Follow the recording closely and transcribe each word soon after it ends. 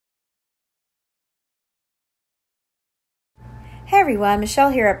Hey everyone, Michelle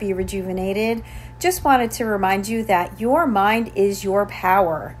here at Be Rejuvenated. Just wanted to remind you that your mind is your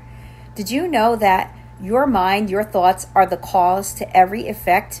power. Did you know that your mind, your thoughts are the cause to every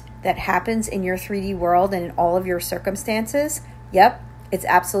effect that happens in your 3D world and in all of your circumstances? Yep, it's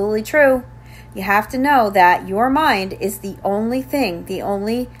absolutely true. You have to know that your mind is the only thing, the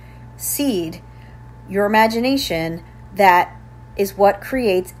only seed, your imagination, that is what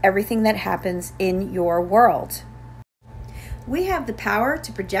creates everything that happens in your world. We have the power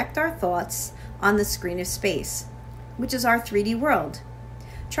to project our thoughts on the screen of space, which is our 3D world.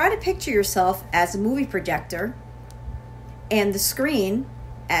 Try to picture yourself as a movie projector and the screen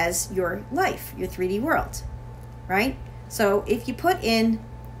as your life, your 3D world, right? So if you put in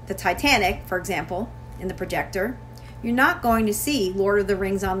the Titanic, for example, in the projector, you're not going to see Lord of the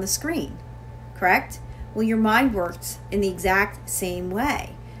Rings on the screen, correct? Well, your mind works in the exact same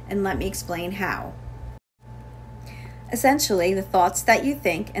way, and let me explain how. Essentially, the thoughts that you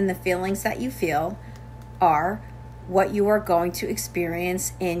think and the feelings that you feel are what you are going to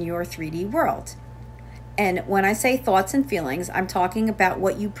experience in your 3D world. And when I say thoughts and feelings, I'm talking about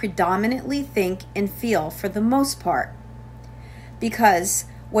what you predominantly think and feel for the most part. Because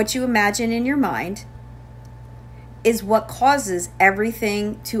what you imagine in your mind is what causes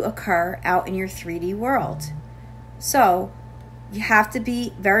everything to occur out in your 3D world. So you have to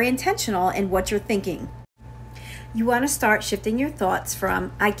be very intentional in what you're thinking. You want to start shifting your thoughts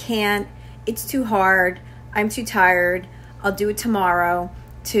from, I can't, it's too hard, I'm too tired, I'll do it tomorrow,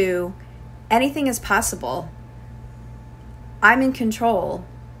 to anything is possible. I'm in control.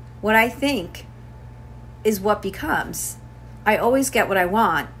 What I think is what becomes. I always get what I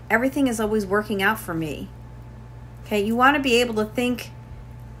want. Everything is always working out for me. Okay, you want to be able to think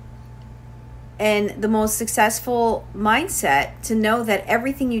in the most successful mindset to know that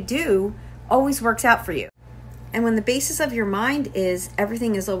everything you do always works out for you. And when the basis of your mind is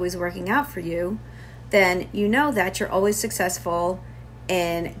everything is always working out for you, then you know that you're always successful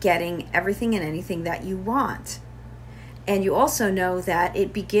in getting everything and anything that you want. And you also know that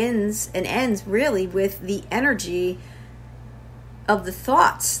it begins and ends really with the energy of the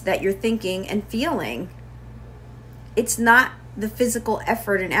thoughts that you're thinking and feeling. It's not the physical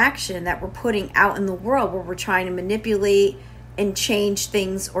effort and action that we're putting out in the world where we're trying to manipulate and change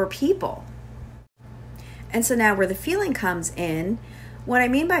things or people. And so now where the feeling comes in, what I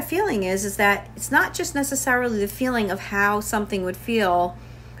mean by feeling is that it's not just necessarily the feeling of how something would feel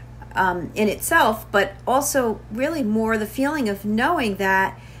in itself, but also really more the feeling of knowing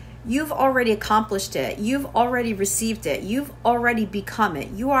that you've already accomplished it, you've already received it, you've already become it,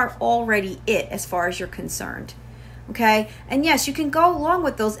 you are already it as far as you're concerned, okay? And yes, you can go along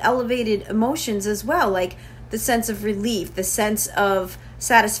with those elevated emotions as well, like the sense of relief, the sense of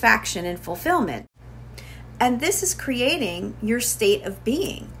satisfaction and fulfillment. And this is creating your state of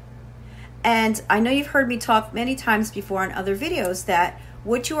being. And I know you've heard me talk many times before in other videos that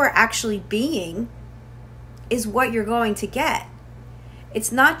what you are actually being is what you're going to get.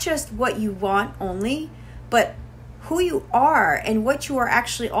 It's not just what you want only, but who you are and what you are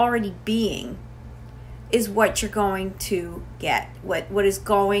actually already being is what you're going to get, what is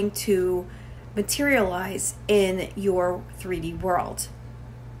going to materialize in your 3D world.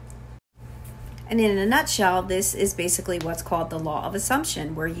 And in a nutshell, this is basically what's called the law of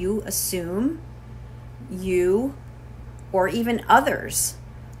assumption, where you assume you or even others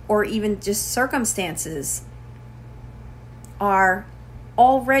or even just circumstances are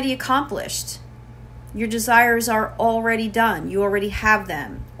already accomplished. Your desires are already done. You already have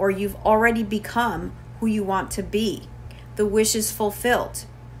them, or you've already become who you want to be. The wish is fulfilled.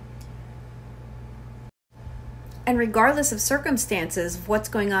 And regardless of circumstances, of what's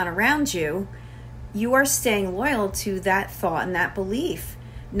going on around you, you are staying loyal to that thought and that belief,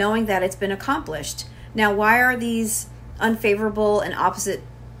 knowing that it's been accomplished. Now, why are these unfavorable and opposite,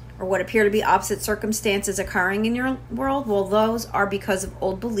 or what appear to be opposite circumstances occurring in your world? Well, those are because of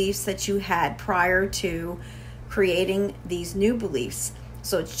old beliefs that you had prior to creating these new beliefs.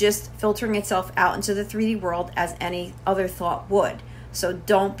 So it's just filtering itself out into the 3D world as any other thought would. So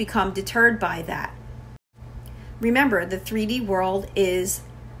don't become deterred by that. Remember, the 3D world is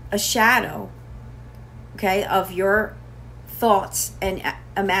a shadow, okay, of your thoughts and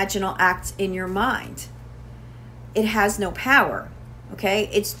imaginal acts in your mind. It has no power, okay?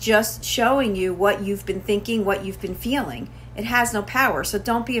 It's just showing you what you've been thinking, what you've been feeling. It has no power, so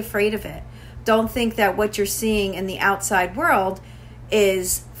don't be afraid of it. Don't think that what you're seeing in the outside world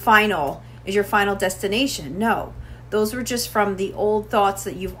is your final destination. No, those were just from the old thoughts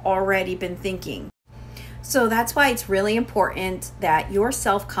that you've already been thinking. So that's why it's really important that your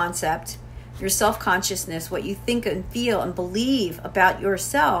self-concept your self-consciousness, what you think and feel and believe about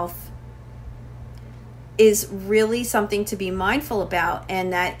yourself, is really something to be mindful about.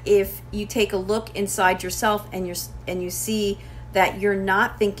 And that if you take a look inside yourself and you see that you're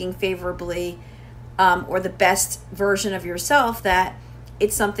not thinking favorably or the best version of yourself, that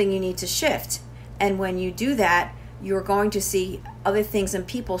it's something you need to shift. And when you do that, you're going to see other things and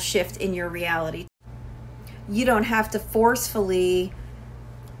people shift in your reality. You don't have to forcefully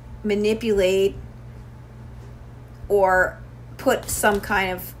manipulate or put some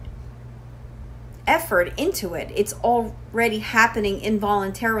kind of effort into it. It's already happening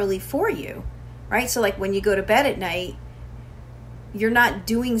involuntarily for you, right? So like when you go to bed at night, you're not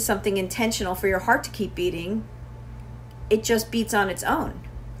doing something intentional for your heart to keep beating. It just beats on its own.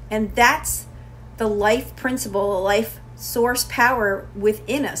 And that's the life principle, the life source power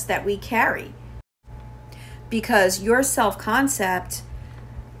within us that we carry. Because your self-concept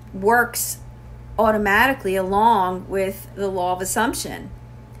works automatically along with the law of assumption.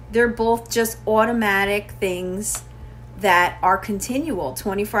 They're both just automatic things that are continual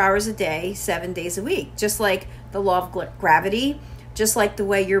 24 hours a day, 7 days a week. Just like the law of gravity, just like the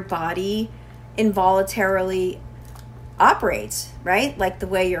way your body involuntarily operates, right? Like the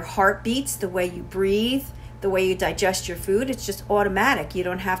way your heart beats, the way you breathe, the way you digest your food. It's just automatic. You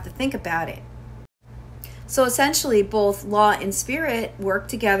don't have to think about it. So essentially, both law and spirit work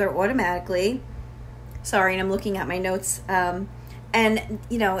together automatically. Sorry, and I'm looking at my notes. And,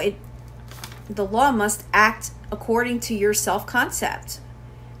 you know, the law must act according to your self-concept.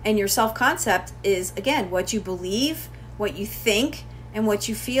 And your self-concept is, again, what you believe, what you think, and what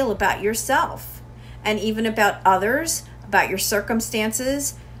you feel about yourself. And even about others, about your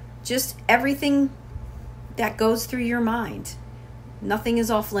circumstances, just everything that goes through your mind. Nothing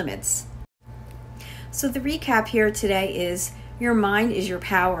is off limits. So the recap here today is your mind is your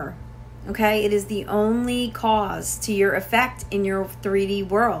power. Okay, it is the only cause to your effect in your 3D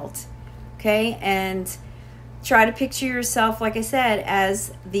world. Okay, and try to picture yourself, like I said,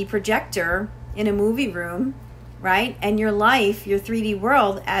 as the projector in a movie room, right? And your life, your 3D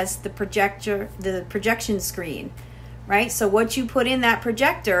world, as the projector, the projection screen, right? So what you put in that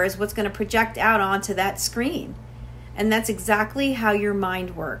projector is what's going to project out onto that screen. And that's exactly how your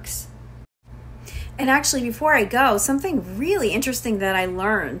mind works. And actually, before I go, something really interesting that I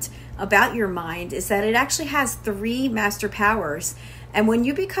learned about your mind is that it actually has 3 master powers. And when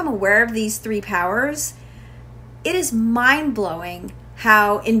you become aware of these 3 powers, it is mind-blowing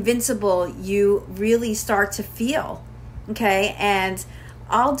how invincible you really start to feel. Okay, and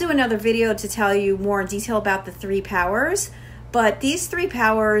I'll do another video to tell you more in detail about the 3 powers, but these 3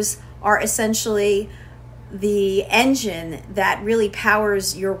 powers are essentially the engine that really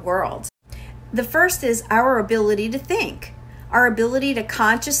powers your world. The first is our ability to think, our ability to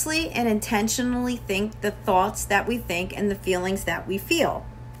consciously and intentionally think the thoughts that we think and the feelings that we feel.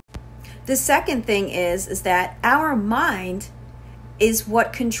 The second thing is that our mind is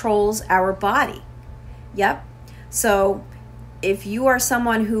what controls our body. Yep. So if you are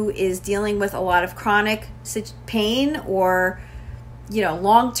someone who is dealing with a lot of chronic pain or,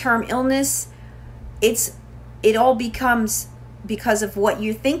 long-term illness, it all becomes because of what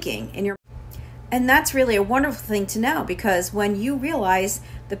you're thinking in your. And that's really a wonderful thing to know, because when you realize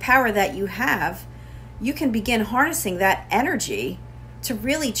the power that you have, you can begin harnessing that energy to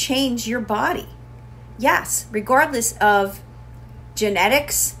really change your body. Yes, regardless of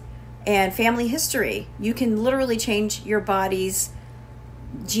genetics and family history, you can literally change your body's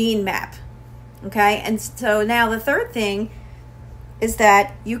gene map. Okay? And so now the third thing is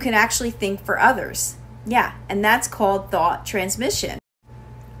that you can actually think for others. Yeah, and that's called thought transmission.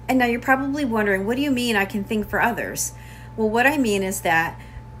 And now you're probably wondering, what do you mean I can think for others? Well, what I mean is that,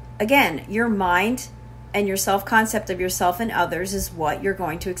 again, your mind and your self-concept of yourself and others is what you're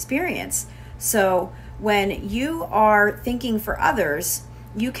going to experience. So when you are thinking for others,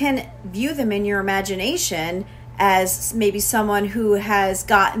 you can view them in your imagination as maybe someone who has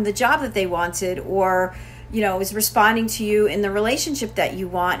gotten the job that they wanted, or is responding to you in the relationship that you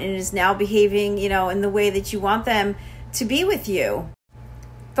want and is now behaving, in the way that you want them to be with you.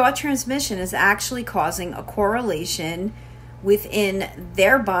 Thought transmission is actually causing a correlation within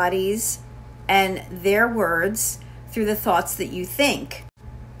their bodies and their words through the thoughts that you think.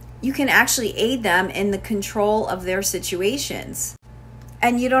 You can actually aid them in the control of their situations.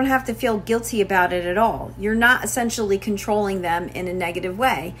 And you don't have to feel guilty about it at all. You're not essentially controlling them in a negative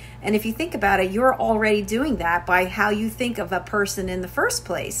way. And if you think about it, you're already doing that by how you think of a person in the first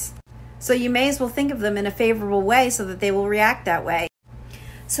place. So you may as well think of them in a favorable way so that they will react that way.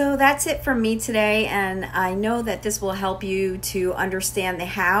 So that's it from me today, and I know that this will help you to understand the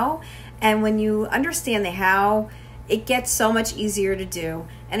how And when you understand the how, it gets so much easier to do.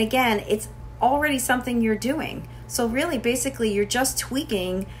 And again, it's already something you're doing. So really, basically, you're just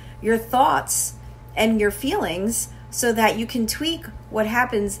tweaking your thoughts and your feelings so that you can tweak what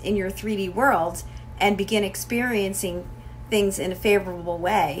happens in your 3D world and begin experiencing things in a favorable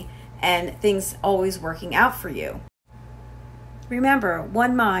way and things always working out for you. Remember,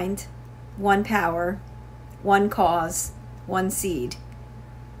 one mind, one power, one cause, one seed.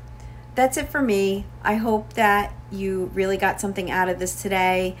 That's it for me. I hope that you really got something out of this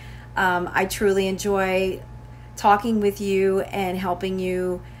today. I truly enjoy talking with you and helping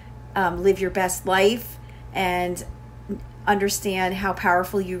you live your best life and understand how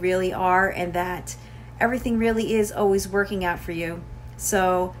powerful you really are and that everything really is always working out for you.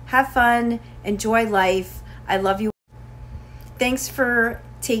 So have fun, enjoy life. I love you. Thanks for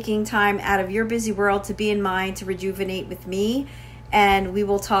taking time out of your busy world to be in mine to rejuvenate with me. And we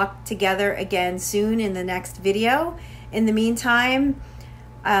will talk together again soon in the next video. In the meantime,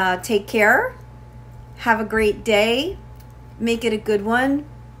 take care. Have a great day. Make it a good one.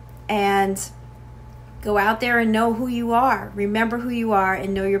 And go out there and know who you are. Remember who you are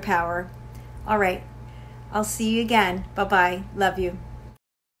and know your power. All right. I'll see you again. Bye-bye. Love you.